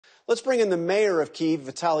Let's bring in the mayor of Kyiv,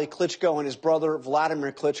 Vitaly Klitschko, and his brother,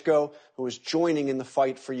 Vladimir Klitschko, who is joining in the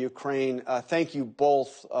fight for Ukraine. Thank you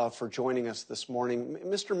both for joining us this morning.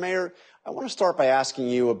 Mr. Mayor, I want to start by asking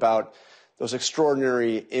you about those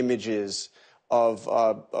extraordinary images of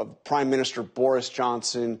Prime Minister Boris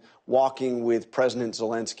Johnson walking with President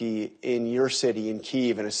Zelensky in your city, in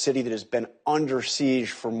Kyiv, in a city that has been under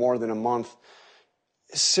siege for more than a month.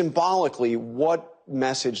 Symbolically, what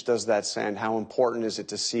message does that send? How important is it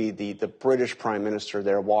to see the British Prime Minister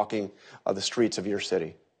there walking the streets of your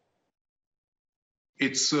city?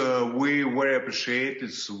 We very appreciate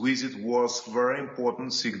its visit was very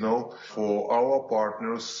important signal for our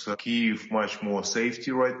partners. Kyiv much more safety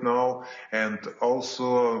right now, and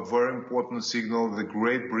also a very important signal that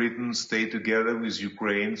Great Britain stay together with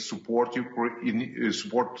Ukraine, support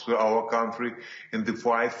our country in the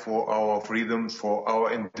fight for our freedom, for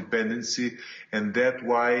our independence, and that's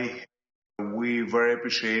why we very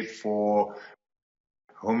appreciate for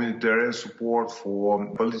humanitarian support,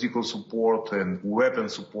 for political support and weapon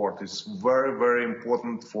support. It's very, very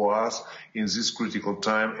important for us in this critical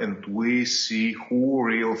time, and we see who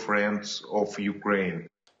real friends of Ukraine.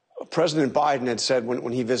 President Biden had said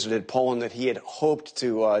when he visited Poland that he had hoped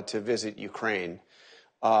to visit Ukraine.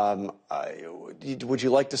 Would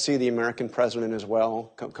you like to see the American president as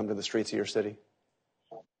well come to the streets of your city?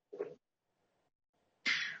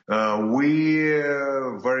 We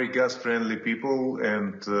are very guest-friendly people,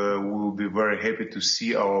 and we'll be very happy to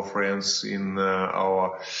see our friends in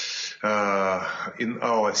our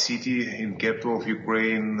city, in capital of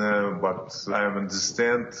Ukraine. But I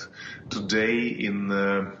understand today in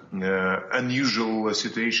unusual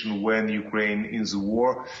situation when Ukraine is in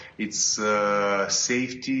war, it's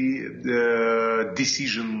safety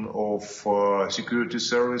decision of security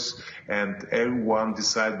service, and everyone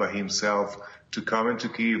decide by himself to come into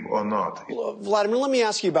Kyiv or not. Well, Vladimir, let me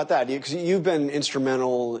ask you about that, because you've been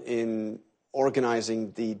instrumental in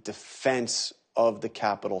organizing the defense of the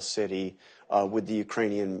capital city with the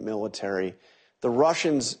Ukrainian military. The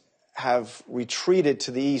Russians have retreated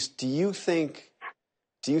to the east. Do you think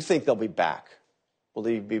they'll be back? Will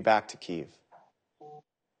they be back to Kyiv?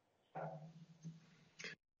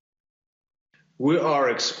 We are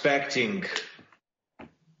expecting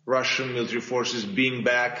Russian military forces being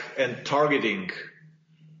back and targeting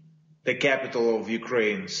the capital of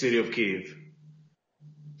Ukraine, city of Kyiv.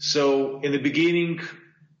 So in the beginning,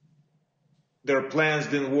 their plans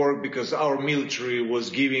didn't work because our military was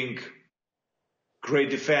giving great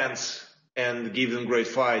defense and giving great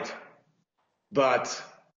fight. But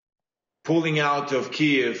pulling out of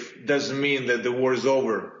Kyiv doesn't mean that the war is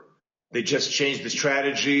over. They just changed the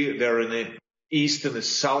strategy. They're in the east and the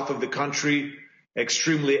south of the country,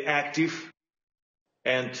 extremely active,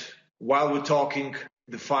 and while we're talking,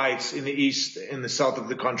 the fights in the east and the south of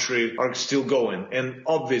the country are still going, and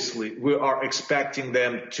obviously we are expecting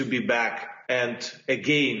them to be back and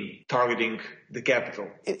again targeting the capital.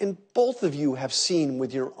 And both of you have seen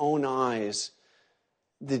with your own eyes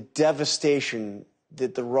the devastation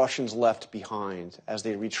that the Russians left behind as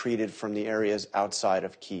they retreated from the areas outside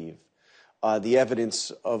of Kyiv. The evidence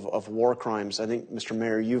of war crimes. I think, Mr.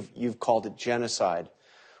 Mayor, you've called it genocide.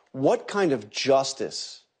 What kind of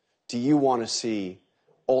justice do you want to see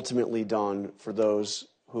ultimately done for those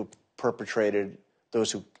who perpetrated,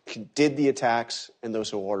 those who did the attacks, and those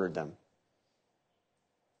who ordered them?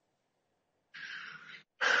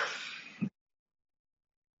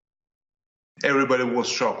 Everybody was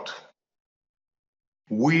shocked.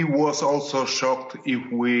 We was also shocked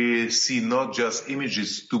if we see not just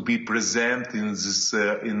images to be present in this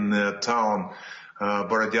town,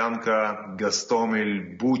 Borodyanka,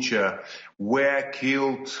 Gostomel, Bucha, where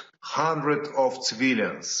killed hundreds of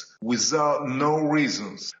civilians without no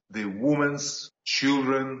reasons. The women,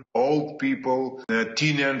 children, old people,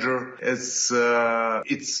 teenagers.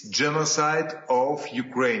 It's genocide of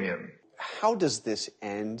Ukrainian. How does this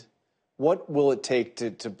end? What will it take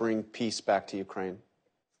to bring peace back to Ukraine?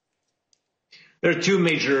 There are two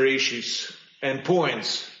major issues and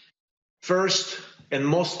points. First, and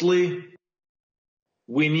mostly,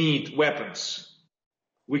 we need weapons.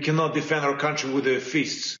 We cannot defend our country with our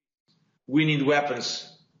fists. We need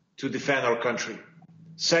weapons to defend our country.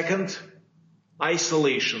 Second,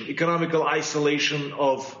 isolation, economical isolation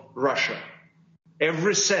of Russia.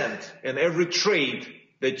 Every cent and every trade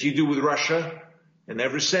that you do with Russia, and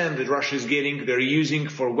every cent that Russia is getting, they're using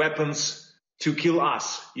for weapons to kill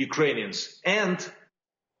us, Ukrainians. And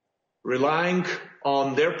relying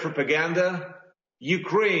on their propaganda,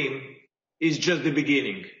 Ukraine is just the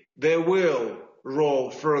beginning. They will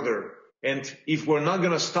roll further. And if we're not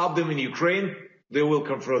going to stop them in Ukraine, they will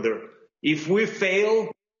come further. If we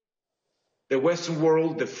fail, the Western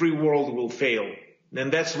world, the free world will fail.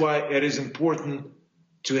 And that's why it is important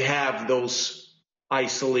to have those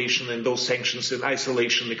isolation and those sanctions and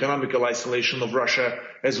isolation, economical isolation of Russia,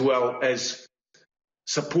 as well as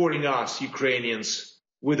supporting us, Ukrainians,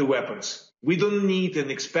 with the weapons. We don't need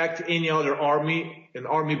and expect any other army and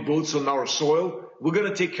army boats on our soil. We're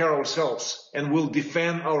going to take care of ourselves and we'll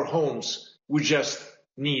defend our homes. We just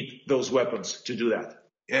need those weapons to do that.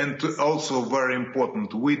 And also very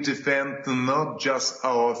important, we defend not just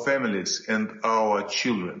our families and our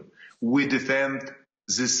children. We defend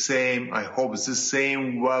the same, I hope, the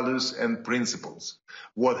same values and principles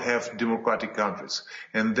what have democratic countries.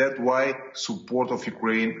 And that's why support of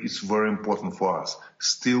Ukraine is very important for us.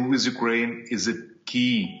 Still with Ukraine is a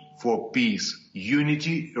key for peace.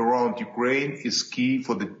 Unity around Ukraine is key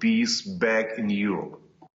for the peace back in Europe.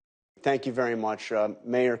 Thank you very much.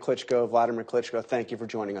 Mayor Klitschko, Vladimir Klitschko, thank you for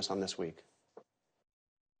joining us on This Week.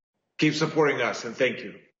 Keep supporting us, and thank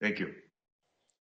you. Thank you.